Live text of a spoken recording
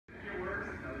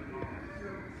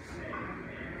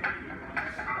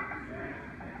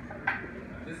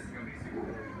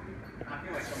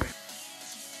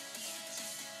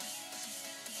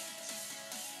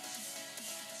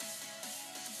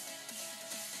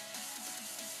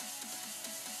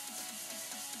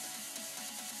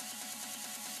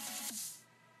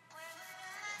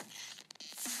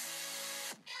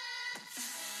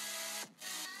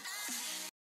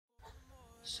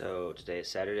So today is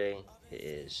Saturday. It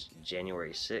is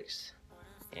January 6th,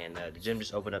 and the gym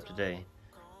just opened up today.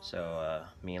 So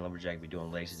me and Lumberjack will be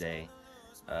doing legs today.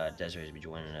 Desiree will be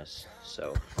joining us.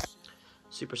 So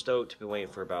super stoked. Been waiting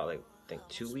for about I think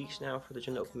 2 weeks now for the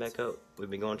gym to open back up. We've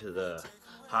been going to the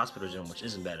hospital gym, which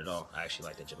isn't bad at all. I actually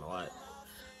like that gym a lot.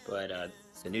 But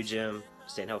the new gym,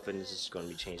 Stand Health Fitness, is going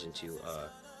to be changed into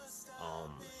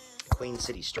Queen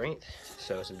City Strength.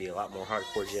 So it's going to be a lot more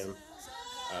hardcore gym.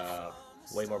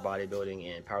 Way more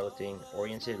bodybuilding and powerlifting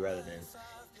oriented rather than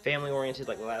family oriented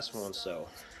like the last one. So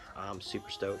I'm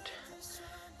super stoked,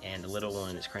 and the little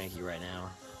one is cranky right now,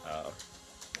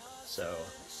 so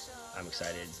I'm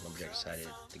excited. Lumberjack's excited,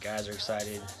 the guys are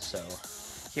excited, so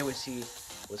can't wait to see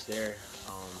what's there.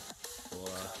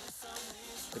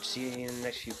 We'll see you in the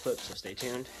next few clips, so stay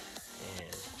tuned and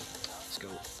let's go.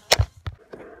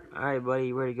 Alright buddy,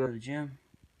 you ready to go to the gym?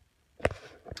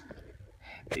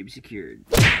 Baby secured.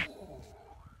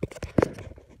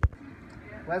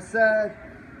 West side.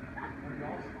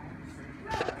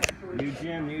 New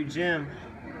gym,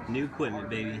 new equipment,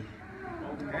 baby.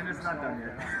 And it's not done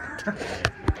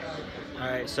yet.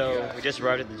 Alright, so we just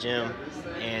arrived at the gym,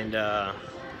 and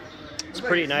it's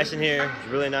pretty nice in here.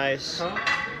 It's really nice.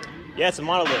 Yeah, it's a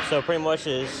monolith, so pretty much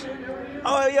is.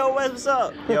 Oh, yo, what's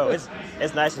up? Yo, it's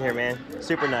nice in here, man.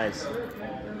 Super nice.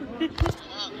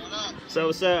 So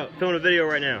what's up? Filming a video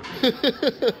right now.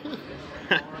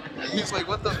 He's like,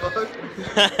 what the fuck?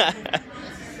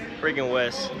 Freaking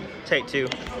Wes. Take two.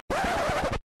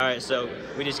 Alright, so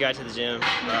we just got to the gym.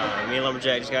 Me and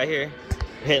Lumberjack just got here.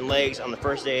 We're hitting legs on the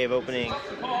first day of opening.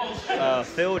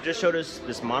 Phil just showed us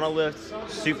this monolith.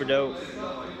 Super dope.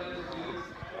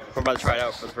 We're about to try it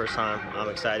out for the first time. I'm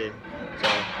excited. So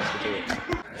let's get to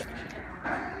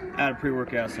it. Out of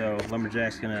pre-workout, so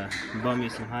Lumberjack's gonna bum me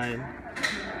some hide.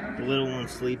 The little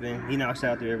one's sleeping. He knocks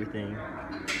out through everything.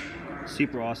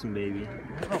 Super awesome, baby. You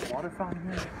have a water fountain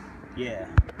here? Yeah.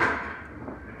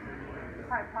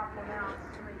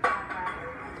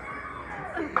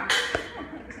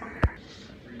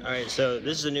 Alright, so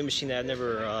this is a new machine that I've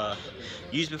never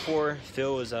used before.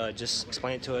 Phil was just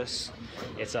explaining to us.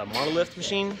 It's a monolift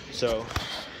machine, so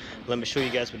let me show you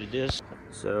guys what it is.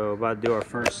 So about to do our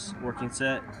first working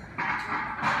set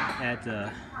at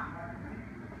the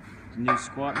new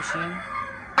squat machine.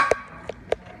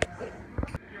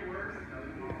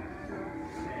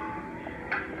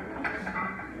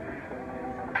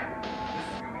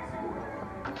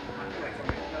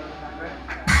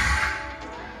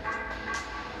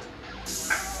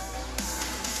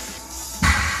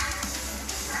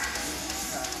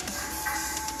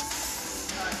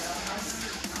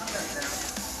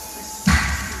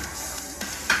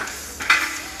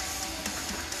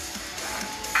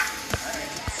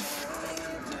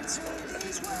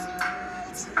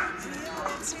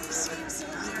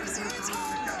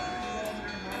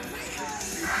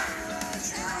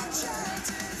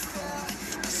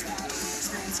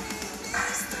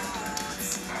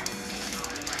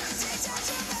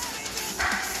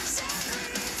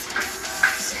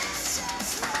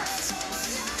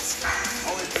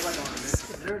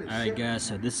 Alright guys,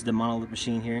 so this is the monolith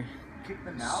machine here.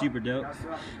 Super dope.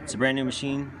 It's a brand new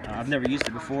machine. I've never used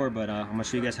it before, but I'm going to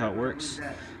show you guys how it works.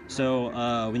 So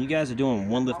when you guys are doing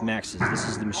one lift maxes, this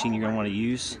is the machine you're going to want to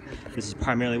use. This is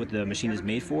primarily what the machine is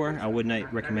made for. I would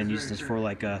not recommend using this for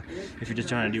if you're just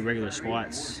trying to do regular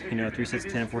squats, 3 sets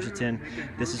of 10, 4 sets of 10.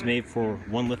 This is made for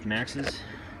one lift maxes.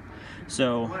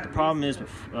 So the problem is with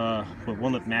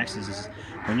one lift maxes is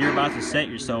when you're about to set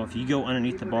yourself, you go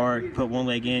underneath the bar, you put one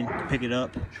leg in, you pick it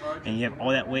up, and you have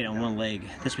all that weight on one leg.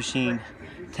 This machine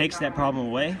takes that problem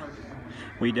away.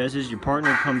 What he does is your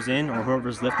partner comes in, or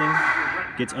whoever's lifting,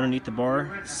 gets underneath the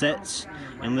bar, sets,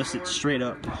 and lifts it straight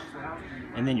up.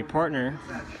 And then your partner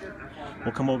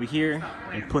will come over here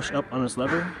and push up on this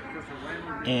lever,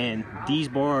 and these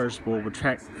bars will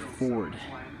retract forward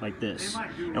like this.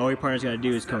 And all your partner's got to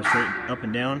do is come straight up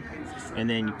and down, and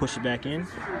then you push it back in.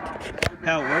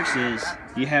 How it works is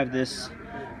you have this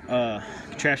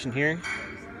contraption here.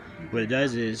 What it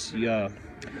does is you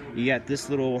got this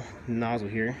little nozzle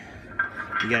here.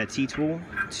 You got a T-tool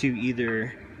to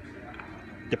either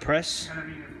depress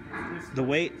the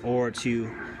weight or to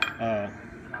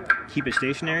keep it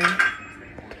stationary.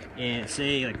 And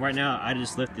say like right now I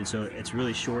just lifted, so it's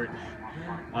really short.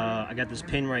 I got this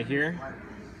pin right here.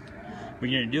 What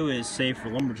you're gonna do is, say for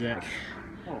Lumberjack,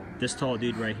 this tall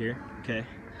dude right here, okay,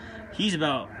 he's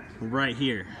about right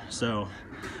here. So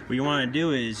what you want to do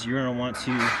is you're gonna want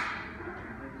to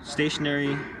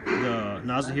stationary the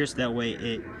nozzle here, so that way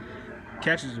it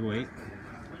catches the weight.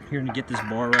 You're gonna get this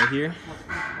bar right here,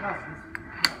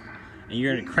 and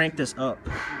you're gonna crank this up.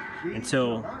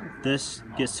 until this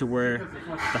gets to where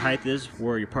the height is,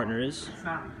 where your partner is.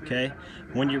 Okay,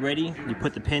 when you're ready, you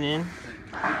put the pin in,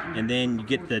 and then you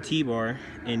get the T-bar,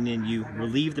 and then you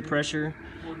relieve the pressure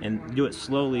and do it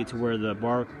slowly to where the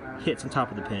bar hits on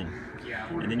top of the pin,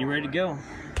 and then you're ready to go.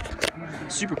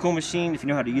 Super cool machine. If you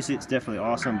know how to use it, it's definitely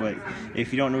awesome, but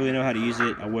if you don't really know how to use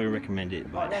it, I wouldn't recommend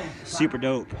it. But super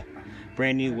dope,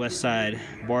 brand new West Side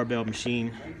barbell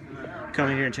machine. Come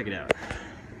in here and check it out.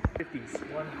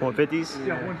 150s?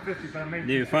 Yeah, 150, but I made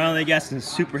Dude, finally got some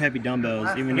super heavy dumbbells,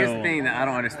 even Here's though... the thing that I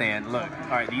don't understand. Look, all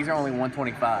right, these are only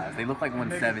 125s. They look like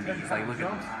 170s. Like, look at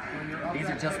them. These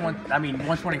are just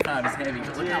 125 is heavy,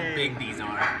 but look how big these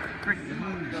are.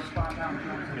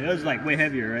 Yeah, those are like way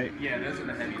heavier, right? Yeah, those are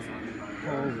the heaviest ones.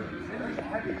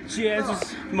 So yeah, this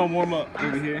is my warm up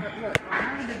over here.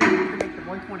 How did they make the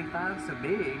 125 so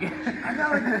big? I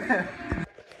know.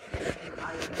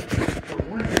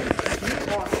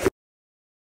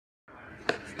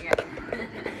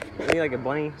 Maybe like a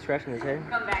bunny scratching his head.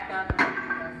 Come back up.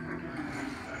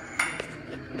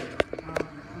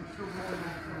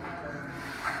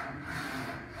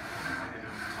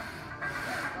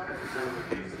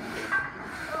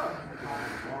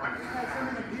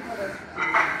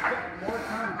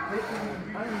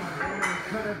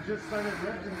 Could have just started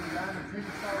lifting and down and take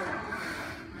a solid.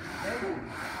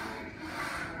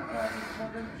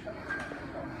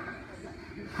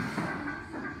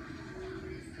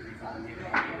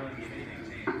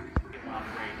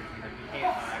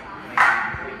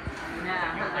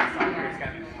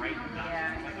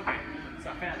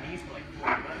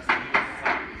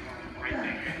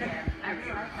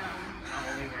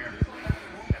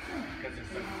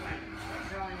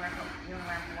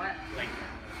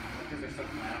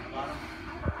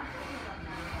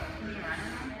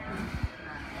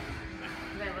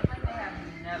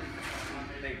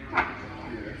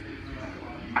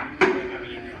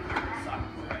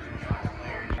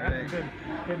 I've been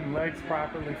hitting legs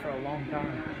properly for a long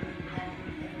time.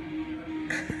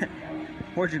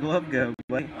 Where'd your glove go,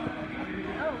 buddy?